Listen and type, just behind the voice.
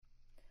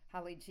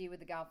Holly G with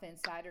the Golf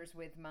Insiders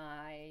with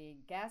my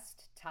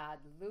guest, Todd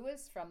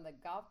Lewis from the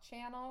Golf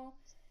Channel.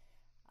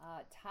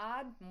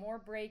 Todd, more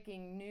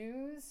breaking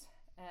news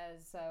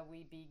as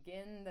we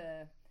begin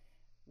the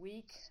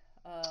week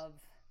of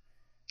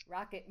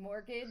Rocket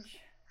Mortgage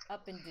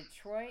up in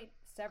Detroit.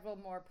 Several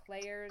more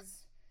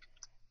players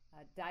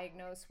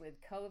diagnosed with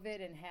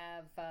COVID and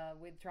have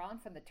withdrawn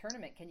from the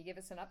tournament. Can you give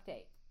us an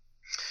update?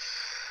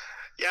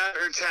 Yeah, I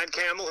heard Chad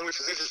Campbell, which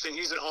is interesting.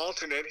 He's an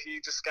alternate. He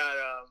just got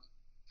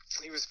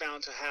he was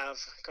found to have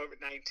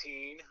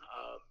COVID-19,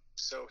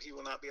 so he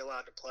will not be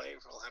allowed to play.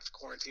 He'll have to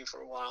quarantine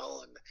for a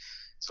while. And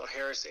so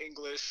Harris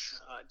English,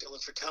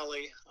 Dylan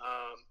Fratelli.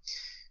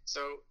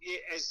 So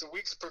as the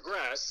weeks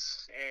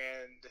progress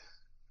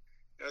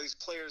and these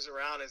players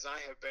are out as I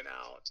have been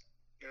out,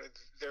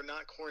 they're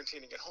not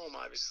quarantining at home,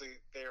 obviously.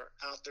 They're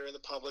out there in the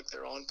public.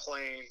 They're on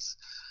planes.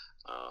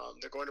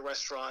 They're going to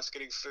restaurants,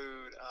 getting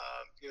food.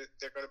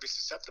 They're going to be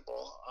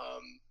susceptible.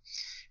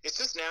 It's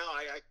just now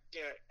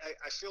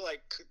I feel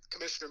like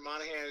Commissioner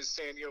Monahan is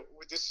saying,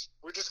 we're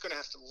just going to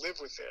have to live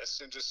with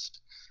this and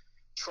just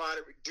try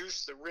to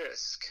reduce the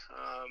risk.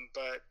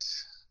 But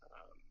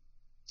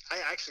I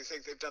actually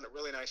think they've done a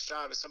really nice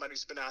job as somebody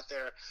who's been out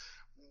there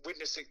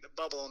witnessing the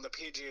bubble on the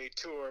PGA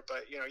Tour.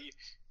 But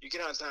you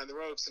get outside the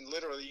ropes and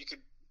literally you could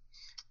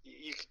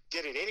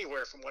get it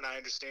anywhere from what I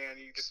understand.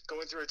 You just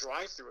going through a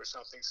drive-through or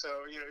something. So,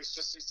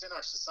 it's in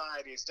our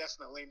society. It's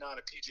definitely not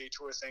a PGA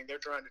Tour thing. They're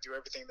trying to do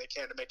everything they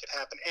can to make it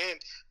happen and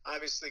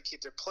obviously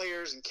keep their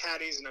players and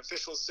caddies and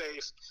officials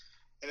safe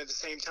and at the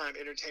same time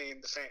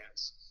entertain the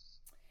fans.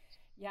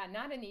 Yeah,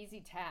 not an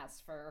easy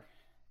task for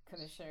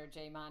Commissioner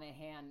Jay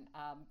Monahan.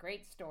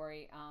 Great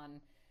story on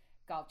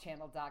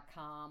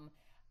golfchannel.com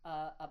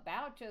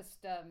about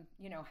just,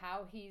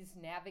 how he's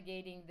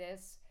navigating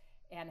this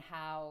and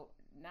how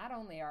not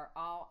only are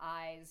all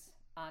eyes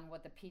on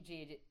what the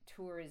PGA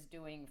Tour is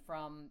doing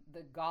from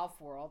the golf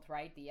world,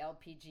 right? The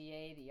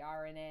LPGA, the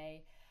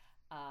R&A,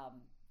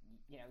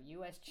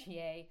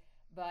 USGA,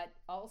 but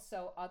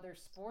also other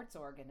sports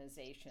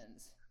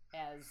organizations.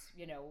 As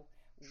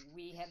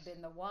we have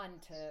been the one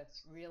to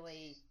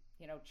really,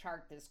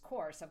 chart this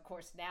course. Of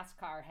course,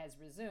 NASCAR has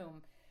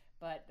resumed,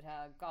 but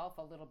golf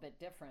a little bit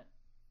different.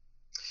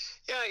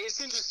 Yeah, it's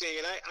interesting,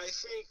 and I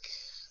think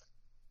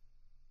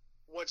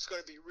what's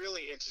going to be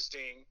really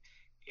interesting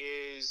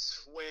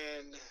is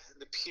when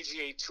the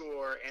PGA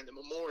Tour and the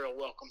Memorial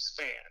welcomes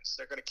fans.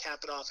 They're going to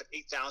cap it off at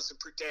 8,000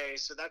 per day,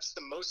 so that's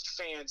the most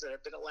fans that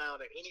have been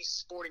allowed at any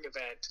sporting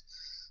event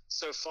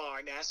so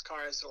far.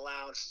 NASCAR has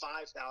allowed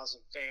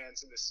 5,000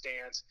 fans in the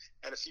stands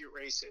at a few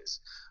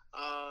races.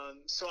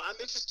 So I'm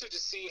interested to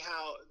see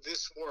how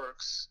this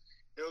works.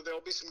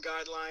 There'll be some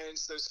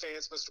guidelines. Those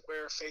fans must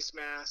wear face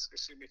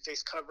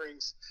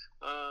coverings,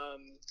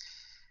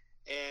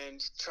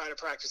 and try to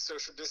practice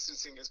social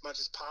distancing as much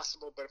as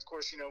possible. But of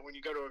course, when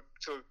you go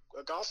to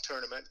a golf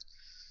tournament,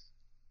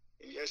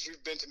 as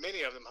you've been to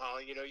many of them,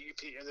 Holly,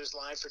 and there's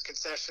lines for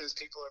concessions.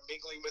 People are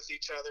mingling with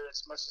each other.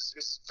 It's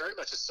very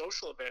much a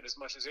social event as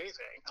much as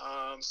anything.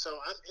 So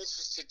I'm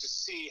interested to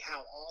see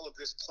how all of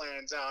this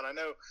plans out. I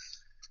know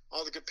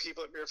all the good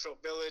people at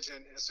Muirfield Village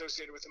and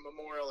associated with the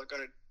Memorial are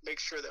going to make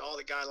sure that all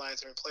the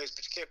guidelines are in place,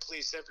 but you can't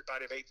please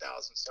everybody of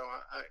 8,000. So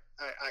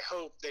I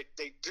hope that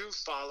they do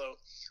follow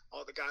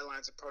all the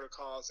guidelines and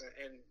protocols,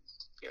 and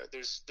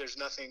there's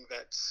nothing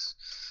that's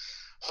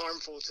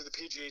harmful to the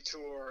PGA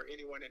Tour or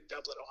anyone in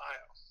Dublin,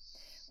 Ohio.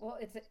 Well,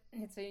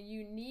 it's a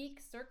unique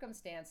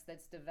circumstance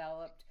that's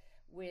developed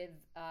with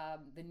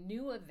the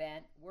new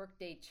event,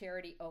 Workday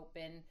Charity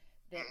Open,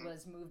 that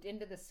was moved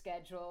into the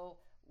schedule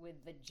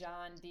with the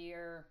John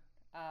Deere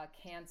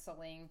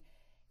canceling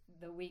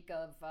the week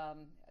of,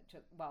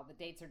 the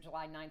dates are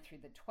July 9th through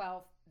the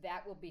 12th.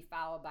 That will be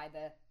followed by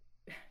the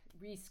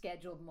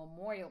rescheduled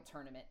Memorial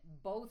Tournament.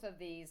 Both of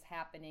these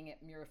happening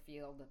at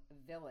Muirfield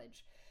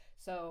Village.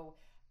 So,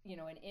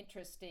 an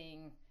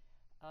interesting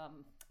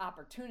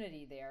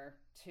opportunity there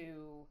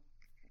to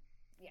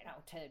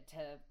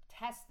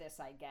test this,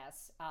 I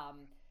guess.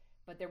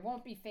 But there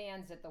won't be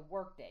fans at the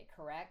workday,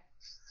 correct?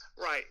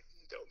 Right.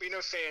 There'll be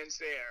no fans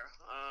there.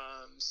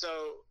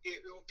 So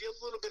it will be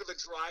a little bit of a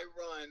dry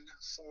run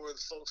for the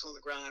folks on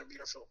the ground at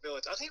Muirfield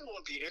Village. I think what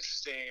will be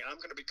interesting, and I'm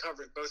going to be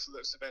covering both of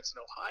those events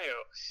in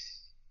Ohio,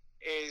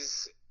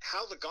 is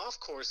how the golf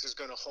course is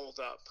going to hold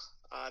up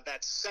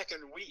that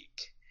second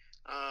week.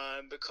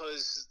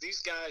 Because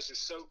these guys are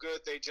so good,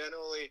 they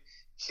generally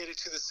hit it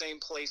to the same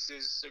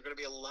places. There are going to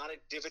be a lot of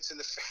divots in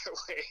the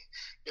fairway,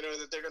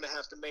 that they're going to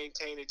have to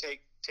maintain and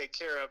take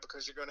care of,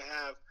 because you're going to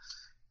have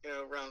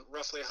around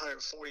roughly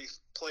 140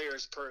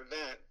 players per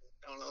event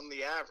on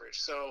the average.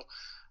 So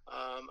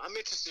I'm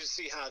interested to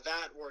see how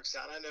that works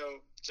out. I know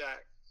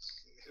Jack,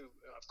 who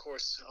of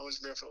course owns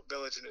Muirfield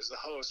Village and is the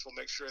host, will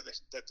make sure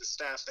that the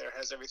staff there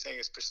has everything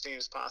as pristine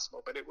as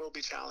possible, but it will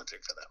be challenging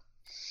for them.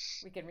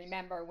 We can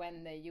remember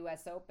when the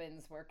U.S.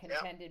 Opens were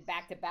contended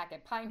back-to-back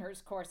at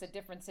Pinehurst course, a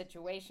different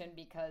situation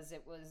because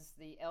it was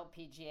the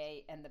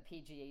LPGA and the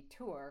PGA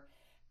Tour,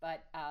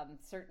 but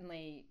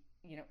certainly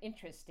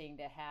interesting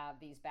to have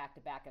these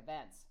back-to-back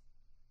events.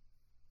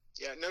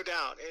 Yeah, Yeah, no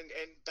doubt.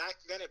 And back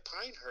then at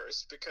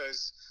Pinehurst,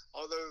 because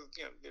although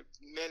the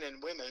men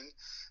and women,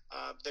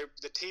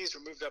 the tees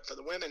were moved up for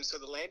the women, so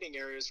the landing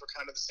areas were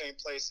kind of the same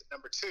place at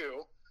number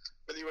 2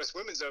 for the U.S.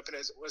 Women's Open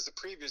as it was the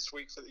previous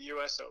week for the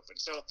U.S. Open.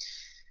 So,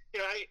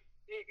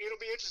 it'll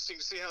be interesting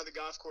to see how the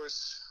golf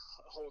course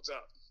holds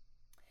up.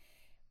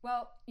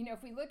 Well,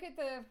 if we look at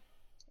the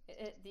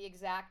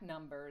exact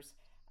numbers,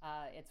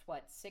 it's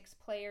 6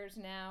 players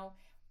now.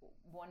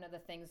 One of the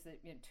things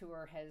that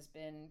Tour has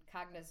been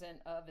cognizant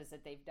of is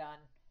that they've done,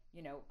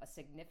 a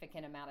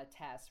significant amount of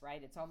tests,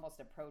 right? It's almost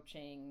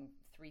approaching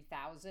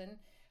 3,000.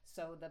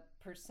 So the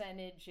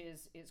percentage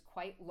is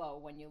quite low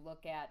when you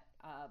look at,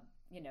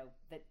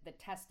 the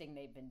testing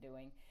they've been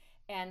doing.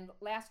 And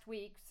last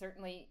week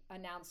certainly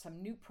announced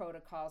some new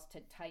protocols to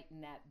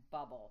tighten that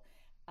bubble.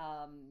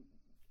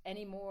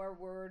 Any more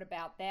word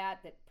about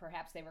that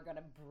perhaps they were going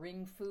to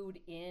bring food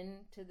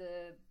in to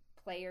the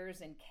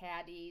players and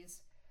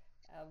caddies?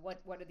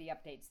 What are the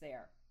updates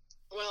there?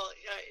 Well,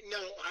 no,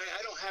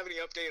 I don't have any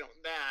update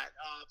on that,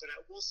 but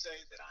I will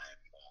say that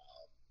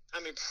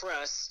I'm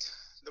impressed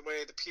the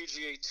way the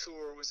PGA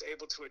Tour was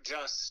able to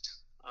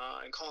adjust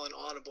and call an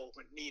audible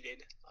when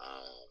needed.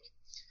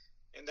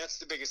 And that's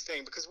the biggest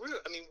thing, because we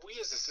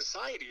as a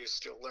society are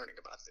still learning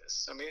about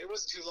this. It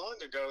wasn't too long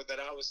ago that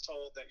I was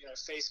told that,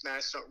 face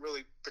masks don't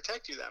really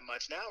protect you that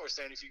much. Now we're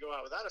saying if you go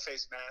out without a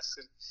face mask,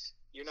 and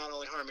you're not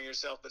only harming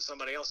yourself, but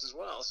somebody else as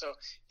well. So,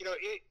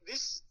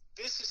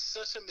 this is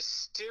such a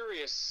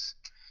mysterious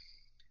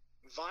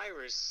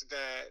virus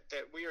that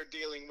we are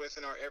dealing with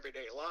in our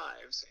everyday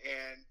lives.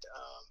 And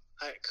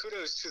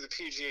kudos to the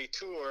PGA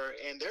Tour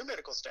and their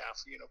medical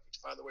staff, which,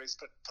 by the way, has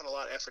put a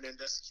lot of effort in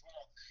this as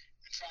well,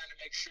 and trying to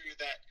make sure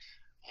that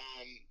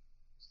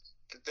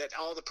that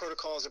all the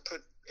protocols are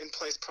put in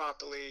place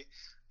properly,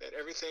 that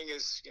everything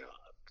is,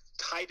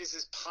 tight as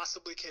it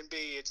possibly can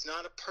be. It's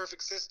not a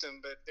perfect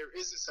system, but there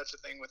isn't such a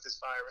thing with this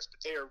virus,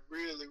 but they are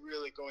really,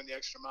 really going the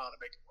extra mile to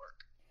make it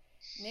work.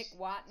 Nick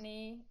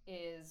Watney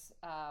is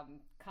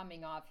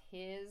coming off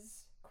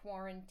his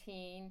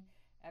quarantine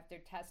after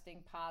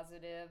testing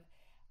positive.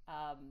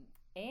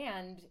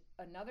 And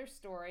another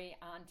story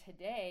on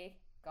today,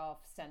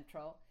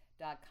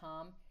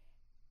 golfcentral.com,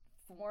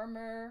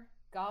 former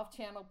Golf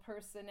Channel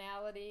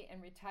personality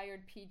and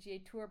retired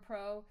PGA Tour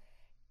pro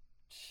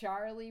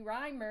Charlie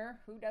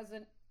Rymer, who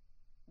doesn't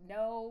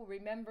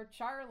remember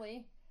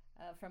Charlie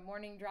from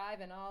Morning Drive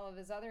and all of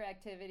his other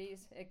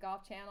activities at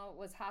Golf Channel,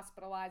 was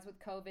hospitalized with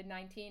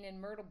COVID-19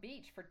 in Myrtle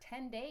Beach for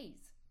 10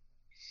 days.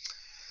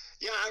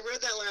 Yeah, I read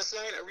that last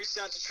night. I reached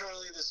out to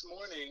Charlie this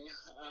morning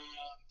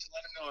to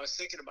let him know I was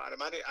thinking about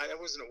him. I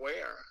wasn't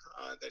aware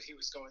that he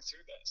was going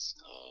through this.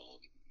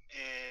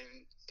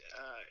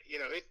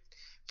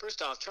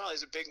 First off,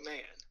 Charlie's a big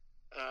man.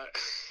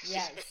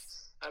 Yes.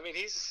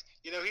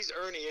 He's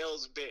Ernie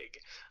Els big.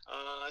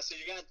 So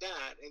you got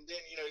that. And then,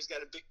 he's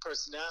got a big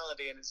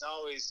personality and has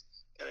always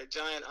got a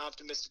giant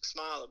optimistic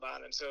smile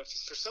about him. So if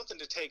for something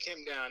to take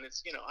him down,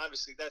 it's,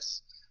 obviously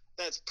that's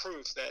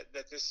proof that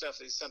this stuff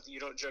is something you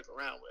don't joke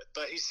around with.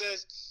 But he said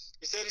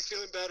he's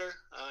feeling better.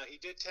 He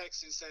did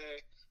text and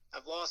say,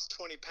 I've lost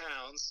 20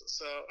 pounds,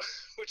 so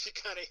which he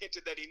kind of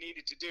hinted that he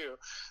needed to do.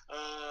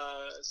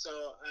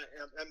 So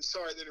I'm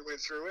sorry that it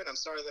went through it. I'm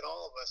sorry that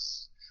all of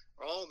us,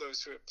 or all of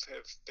those who have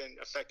been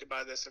affected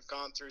by this, have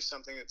gone through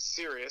something that's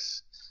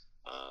serious.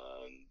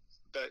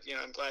 But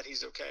I'm glad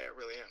he's okay. I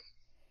really am.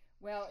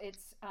 Well,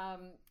 it's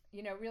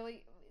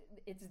really,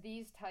 it's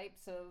these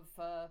types of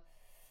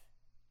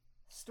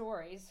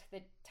stories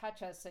that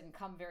touch us and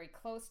come very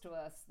close to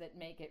us that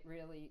make it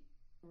really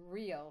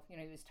real.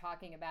 He was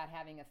talking about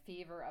having a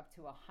fever up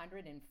to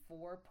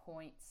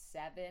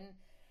 104.7.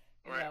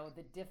 Right.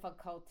 The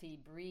difficulty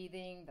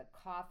breathing, the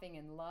coughing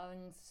and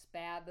lung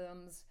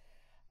spasms.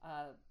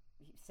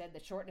 He said the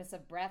shortness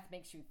of breath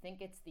makes you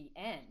think it's the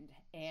end.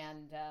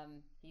 And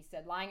he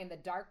said lying in the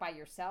dark by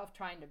yourself,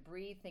 trying to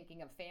breathe,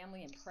 thinking of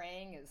family and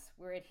praying is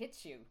where it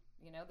hits you.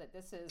 That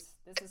this is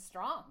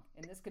strong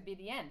and this could be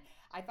the end.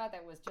 I thought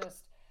that was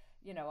just,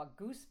 a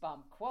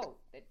goosebump quote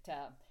that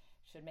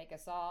should make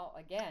us all,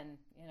 again,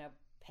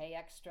 pay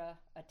extra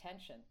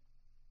attention.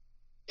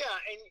 Yeah,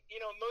 and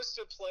most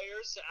of the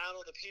players out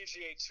on the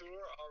PGA Tour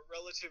are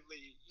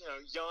relatively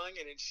young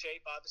and in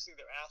shape. Obviously,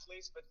 they're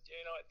athletes, but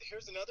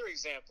here's another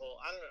example.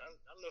 I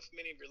don't know if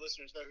many of your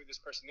listeners know who this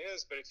person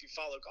is, but if you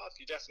follow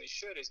golf, you definitely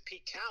should. Is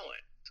Pete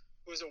Cowan,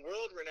 who is a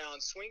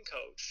world-renowned swing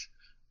coach.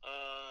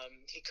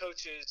 He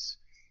coaches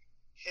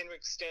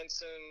Henrik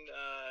Stenson,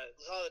 a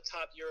lot of the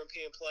top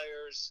European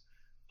players.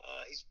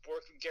 He's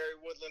worked with Gary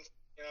Woodland,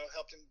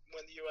 helped him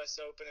win the U.S.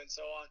 Open and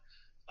so on.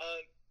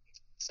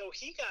 So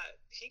he got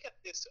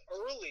this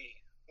early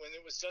when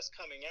it was just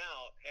coming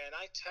out, and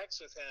I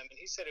texted with him, and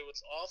he said it was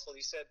awful.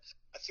 He said,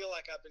 I feel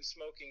like I've been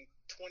smoking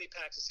 20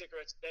 packs of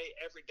cigarettes a day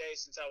every day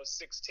since I was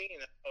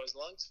 16. That's how his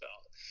lungs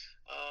felt.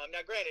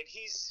 Now, granted,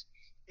 he's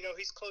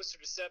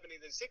closer to 70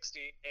 than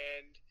 60,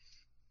 and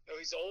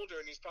he's older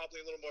and he's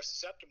probably a little more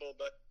susceptible,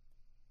 but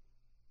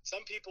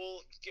some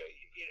people,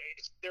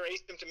 they're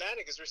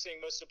asymptomatic, as we're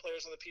seeing most of the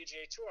players on the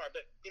PGA Tour are.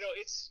 But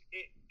it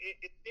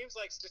seems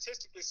like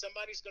statistically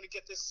somebody's going to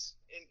get this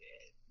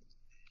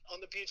on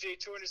the PGA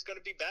Tour, and it's going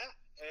to be bad.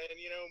 And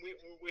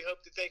we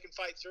hope that they can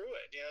fight through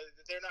it.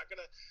 That they're not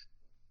going to,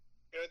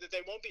 that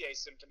they won't be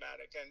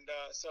asymptomatic. And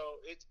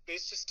so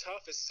it's just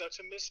tough. It's such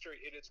a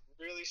mystery. It is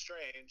really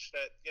strange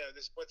that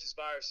what this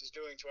virus is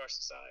doing to our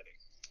society.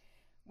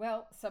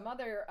 Well, some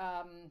other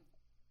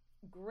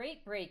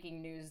great breaking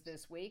news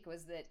this week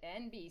was that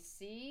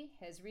NBC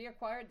has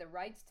reacquired the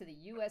rights to the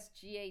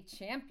USGA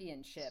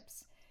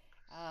championships.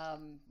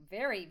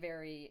 Very,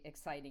 very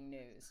exciting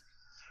news.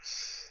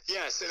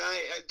 Yes, and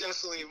I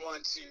definitely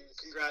want to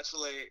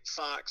congratulate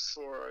Fox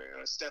for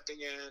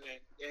stepping in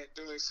and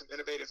doing some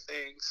innovative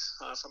things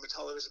from a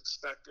television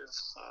perspective.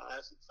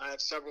 I have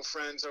several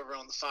friends over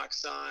on the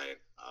Fox side.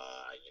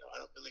 I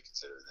don't really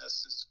consider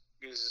this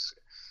as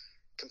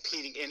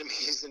competing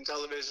enemies in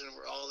television.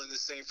 We're all in the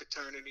same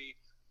fraternity,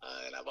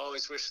 and I've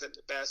always wished them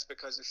the best,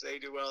 because if they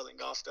do well, then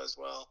golf does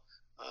well.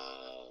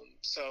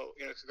 So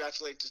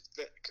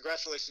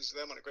congratulations to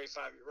them on a great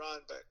 5-year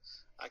run. But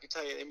I can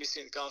tell you, NBC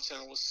and the Golf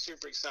Channel was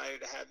super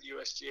excited to have the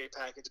USGA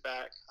package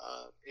back.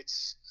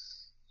 It's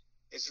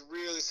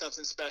really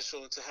something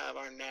special to have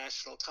our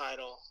national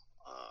title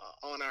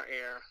on our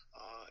air,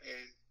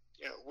 and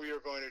we are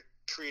going to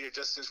treat it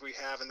just as we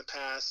have in the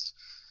past,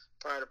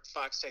 prior to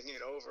Fox taking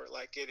it over,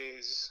 like it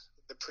is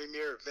the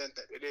premier event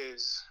that it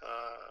is.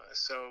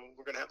 So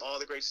we're going to have all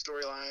the great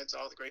storylines,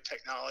 all the great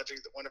technology,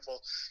 the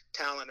wonderful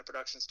talent and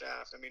production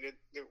staff. I mean,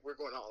 we're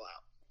going all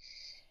out.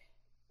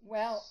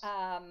 Well,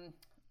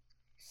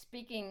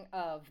 speaking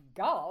of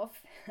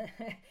golf,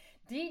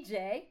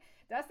 DJ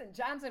Dustin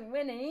Johnson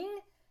winning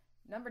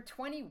number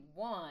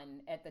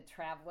 21 at the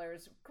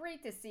Travelers.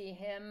 Great to see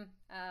him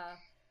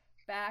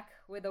back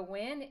with a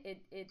win.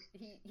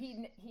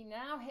 He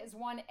now has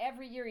won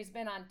every year he's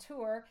been on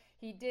tour.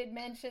 He did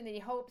mention that he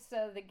hopes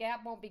the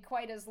gap won't be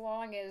quite as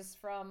long as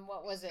from,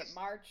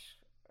 March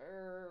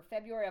or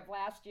February of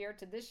last year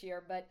to this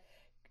year, but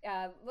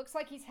looks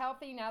like he's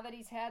healthy now that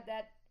he's had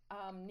that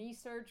knee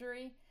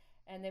surgery,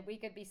 and that we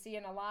could be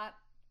seeing a lot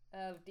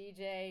of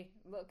DJ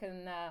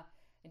looking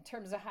in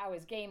terms of how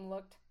his game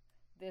looked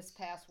this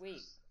past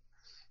week.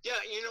 Yeah,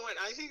 you know what?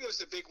 I think it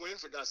was a big win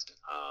for Dustin.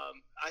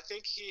 I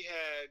think he'd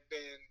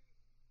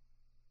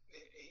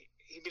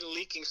been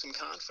leaking some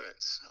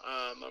confidence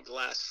over the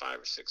last 5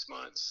 or 6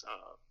 months,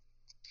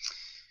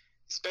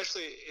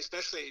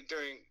 especially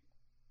during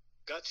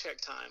gut check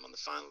time on the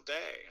final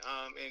day.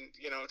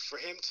 And for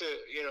him to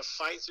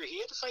fight through, he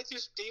had to fight through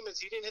some demons.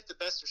 He didn't hit the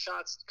best of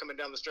shots coming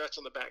down the stretch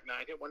on the back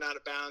nine. Hit one out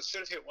of bounds. Should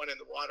have hit one in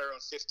the water on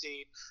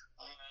 15.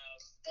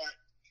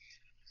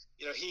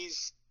 But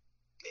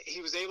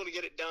he was able to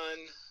get it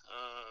done.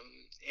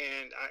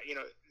 And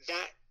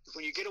that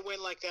when you get a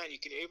win like that, you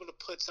can be able to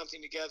put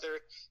something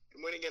together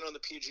and winning it on the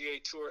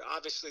PGA Tour.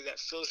 Obviously, that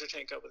fills your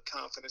tank up with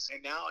confidence.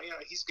 And now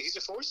he's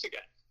a force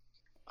again.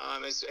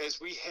 As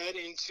we head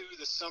into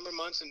the summer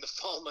months and the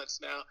fall months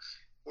now,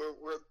 where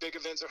big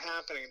events are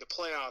happening, the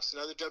playoffs,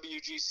 another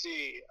WGC,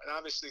 and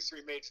obviously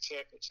 3 major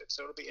championships.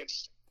 So it'll be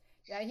interesting.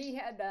 Yeah, he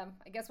had,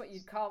 I guess what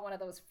you'd call one of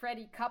those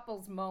Freddie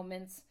Couples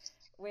moments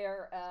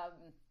where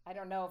I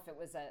don't know if it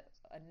was a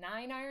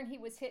 9-iron he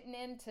was hitting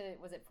into,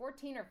 was it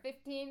 14 or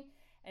 15?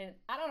 And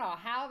I don't know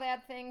how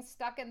that thing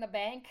stuck in the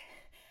bank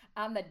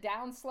on the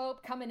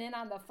downslope coming in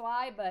on the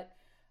fly, but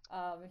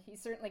he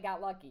certainly got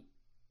lucky.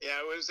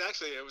 Yeah, it was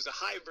a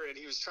hybrid.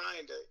 He was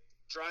trying to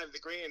drive the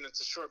green. It's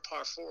a short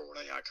par 4, one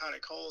of the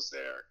iconic holes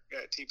there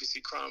at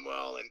TPC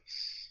Cromwell, and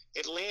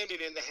it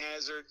landed in the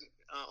hazard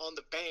on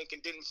the bank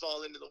and didn't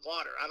fall into the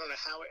water. I don't know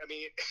how.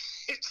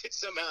 It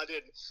somehow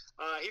didn't.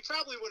 He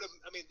probably would have.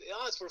 The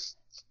odds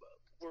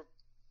were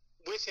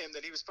with him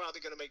that he was probably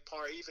going to make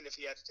par, even if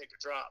he had to take a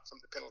drop from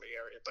the penalty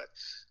area. But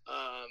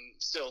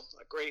still,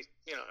 a great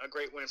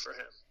win for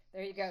him.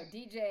 There you go,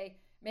 DJ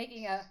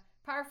making a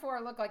par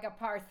 4 look like a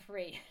par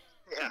 3.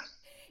 Yeah.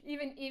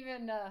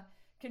 even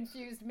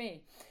confused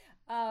me.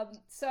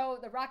 So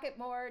the Rocket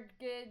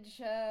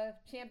Mortgage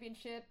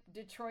Championship,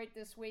 Detroit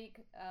this week.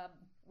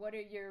 What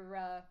are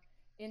your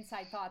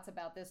inside thoughts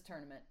about this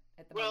tournament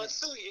at the moment? Well, it's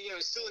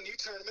still a new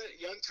tournament,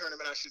 a young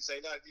tournament, I should say,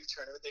 not a new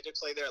tournament. They did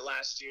play there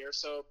last year,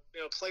 so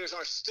players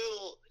are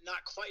still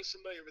not quite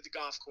familiar with the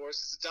golf course.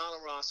 It's a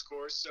Donald Ross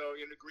course, so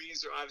the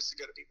greens are obviously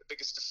going to be the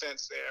biggest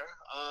defense there.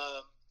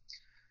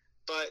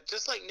 But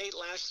just like Nate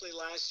Lashley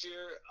last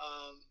year,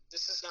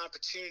 this is an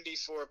opportunity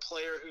for a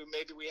player who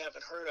maybe we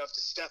haven't heard of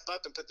to step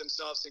up and put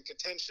themselves in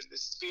contention.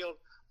 This field,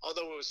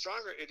 although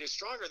it is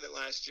stronger than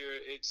last year.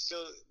 It's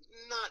still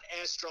not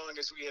as strong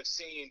as we have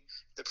seen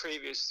the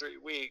previous 3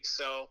 weeks.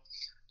 So,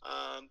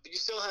 but you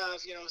still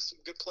have, some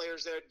good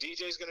players there.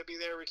 DJ's going to be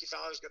there. Ricky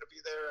Fowler's going to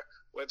be there.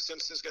 Webb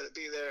Simpson's going to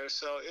be there.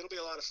 So it'll be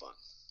a lot of fun.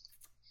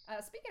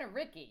 Speaking of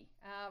Ricky,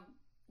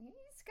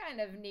 he's kind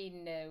of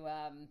needing to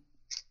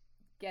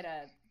get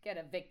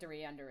a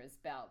victory under his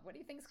belt. What do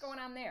you think's going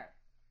on there?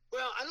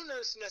 Well, I don't know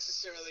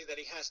necessarily that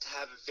he has to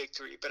have a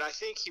victory, but I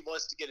think he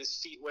wants to get his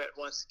feet wet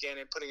once again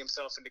and putting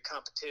himself into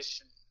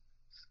competition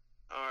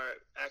or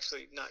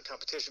actually not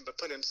competition, but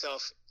put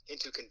himself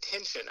into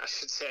contention, I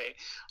should say,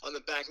 on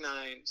the back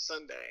nine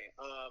Sunday.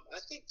 I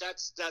think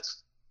that's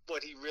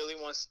what he really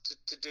wants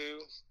to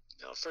do.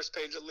 First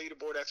page of the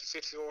leaderboard after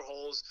 54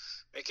 holes,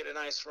 making a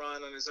nice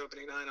run on his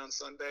opening nine on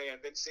Sunday, and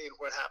then seeing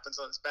what happens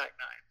on his back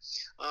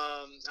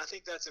nine. I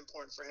think that's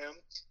important for him.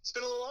 It's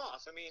been a little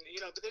off. I mean,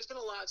 but there's been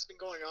a lot that's been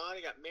going on.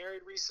 He got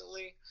married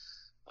recently.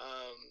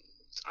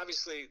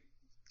 Obviously,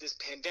 this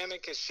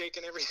pandemic has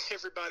shaken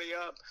everybody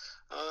up.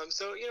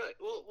 So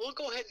we'll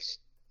go ahead.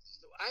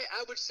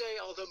 I would say,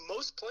 although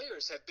most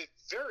players have been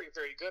very,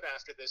 very good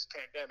after this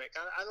pandemic,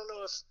 I don't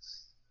know if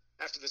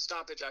after the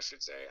stoppage, I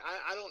should say,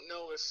 I don't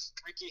know if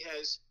Ricky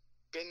has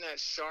been that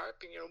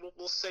sharp.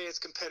 We'll say it's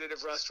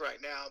competitive rust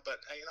right now, but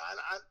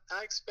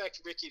I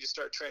expect Ricky to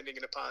start trending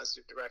in a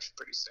positive direction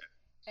pretty soon.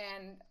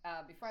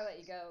 And before I let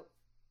you go,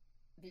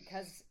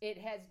 because it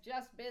has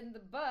just been the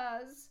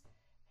buzz,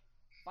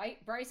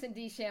 Bryson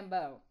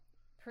DeChambeau.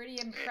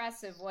 Pretty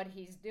impressive what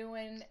he's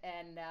doing,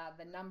 and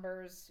the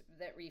numbers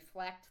that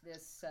reflect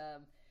this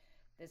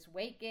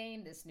weight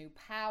gain, this new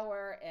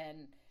power,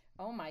 and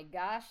oh my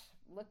gosh,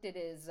 looked at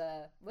his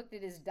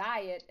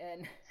diet,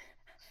 and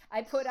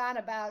I put on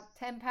about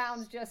 10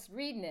 pounds just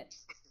reading it.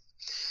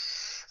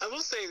 I will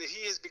say that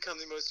he has become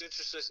the most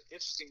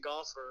interesting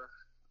golfer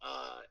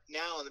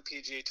now on the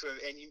PGA Tour,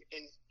 and if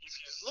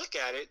you look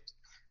at it,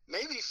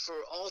 maybe for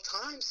all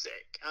time's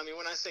sake. I mean,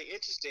 when I say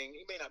interesting,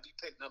 he may not be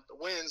picking up the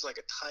wins like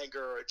a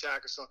Tiger or a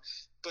Jack or so on,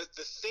 but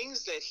the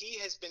things that he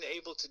has been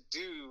able to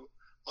do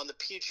on the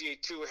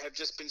PGA Tour have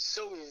just been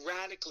so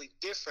radically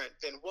different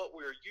than what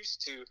we're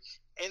used to,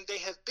 and they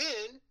have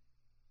been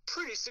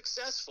pretty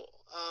successful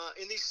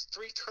in these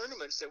three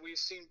tournaments that we've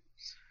seen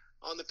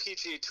on the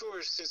PGA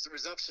Tour since the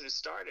resumption has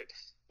started.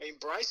 I mean,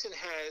 Bryson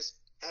has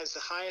the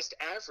highest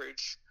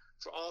average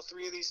for all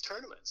three of these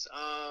tournaments.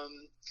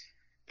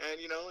 And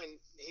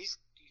he's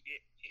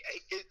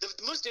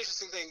the most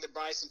interesting thing that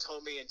Bryson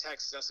told me in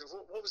Texas. I said,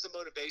 "What was the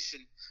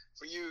motivation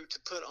for you to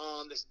put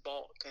on this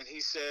bulk?" And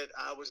he said,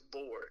 "I was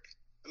bored."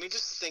 I mean,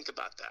 just think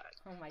about that.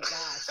 Oh my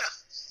gosh,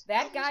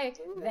 that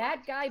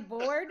guy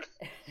bored.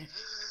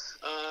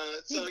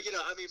 So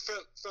I mean,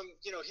 from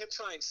him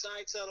trying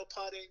side saddle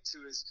putting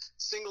to his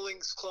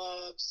singlings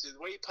clubs to the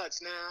weight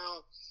putts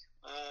now,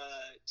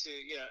 to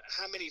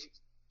how many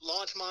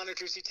launch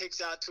monitors he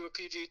takes out to a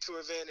PGA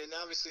Tour event, and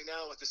obviously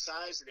now with the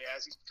size that he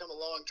has, he's become a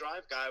long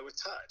drive guy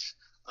with touch.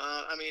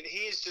 I mean,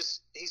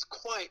 he's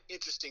quite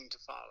interesting to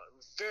follow.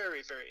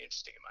 Very, very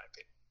interesting in my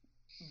opinion.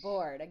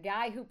 Bored. A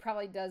guy who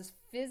probably does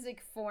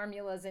physics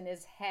formulas in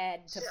his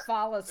head to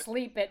fall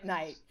asleep at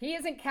night. He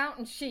isn't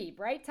counting sheep,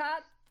 right,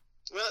 Todd?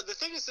 Well, the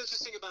thing that's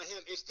interesting about him,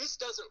 if this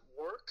doesn't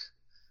work,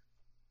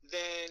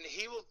 then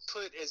he will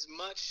put as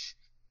much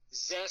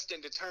zest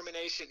and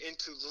determination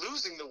into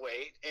losing the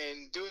weight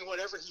and doing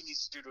whatever he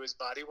needs to do to his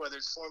body, whether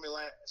it's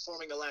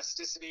forming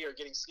elasticity or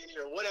getting skinny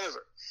or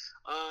whatever.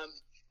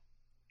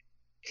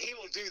 He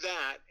will do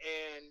that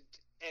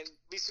and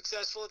be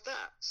successful at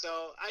that.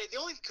 So the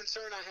only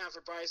concern I have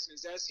for Bryson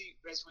is as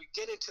we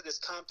get into this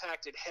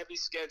compacted, heavy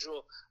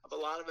schedule of a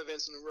lot of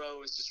events in a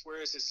row, is just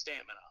where is his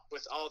stamina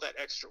with all that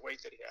extra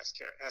weight that he has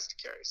to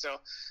carry. So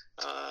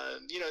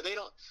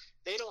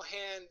they don't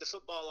hand the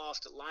football off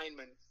to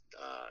linemen.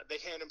 They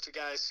hand them to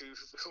guys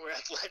who are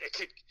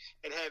athletic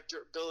and have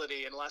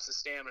durability and lots of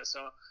stamina.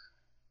 So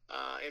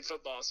in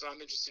football, so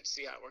I'm interested to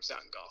see how it works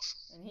out in golf.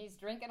 And he's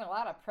drinking a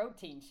lot of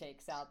protein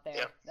shakes out there.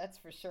 Yep. That's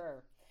for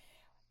sure.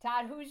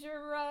 Todd, who's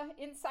your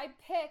inside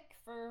pick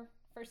for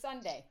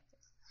Sunday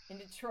in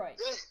Detroit?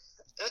 Yeah,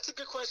 that's a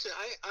good question.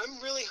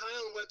 I'm really high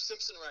on Webb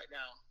Simpson right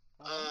now.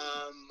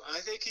 I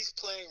think he's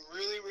playing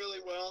really, really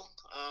well.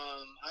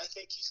 I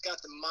think he's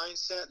got the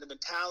mindset and the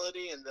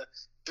mentality and the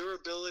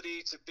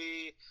durability to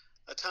be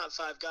a top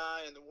 5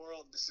 guy in the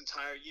world this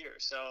entire year.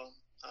 So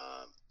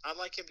I'd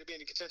like him to be in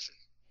contention.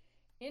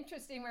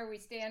 Interesting where we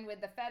stand with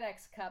the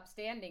FedEx Cup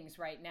standings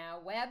right now.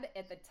 Webb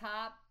at the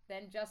top,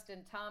 then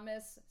Justin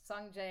Thomas,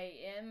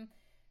 Sungjae Im,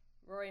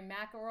 Rory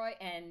McIlroy,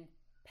 and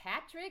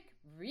Patrick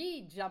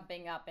Reed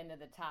jumping up into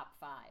the top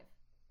 5.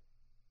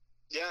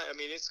 Yeah, I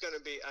mean, it's going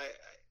to be,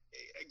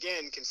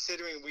 again,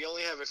 considering we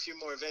only have a few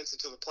more events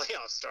until the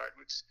playoffs start,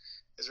 which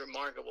is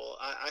remarkable,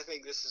 I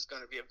think this is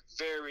going to be a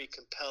very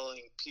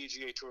compelling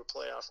PGA Tour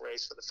playoff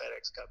race for the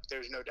FedEx Cup.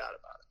 There's no doubt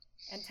about it.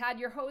 And Todd,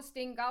 you're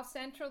hosting Golf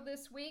Central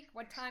this week.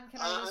 What time can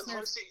our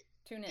listeners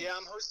tune in? Yeah,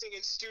 I'm hosting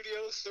in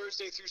studio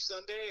Thursday through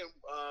Sunday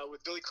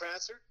with Billy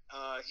Kratzer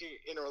here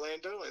in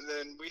Orlando, and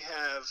then we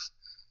have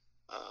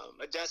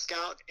a desk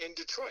out in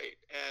Detroit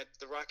at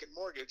the Rocket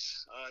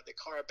Mortgage that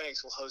Cara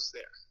Banks will host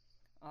there.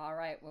 All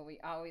right. Well, we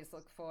always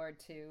look forward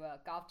to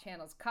Golf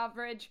Channel's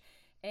coverage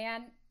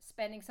and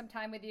spending some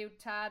time with you,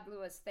 Todd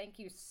Lewis. Thank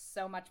you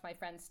so much, my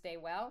friend. Stay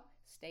well.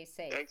 Stay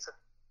safe.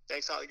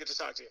 Thanks, Holly. Good to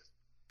talk to you.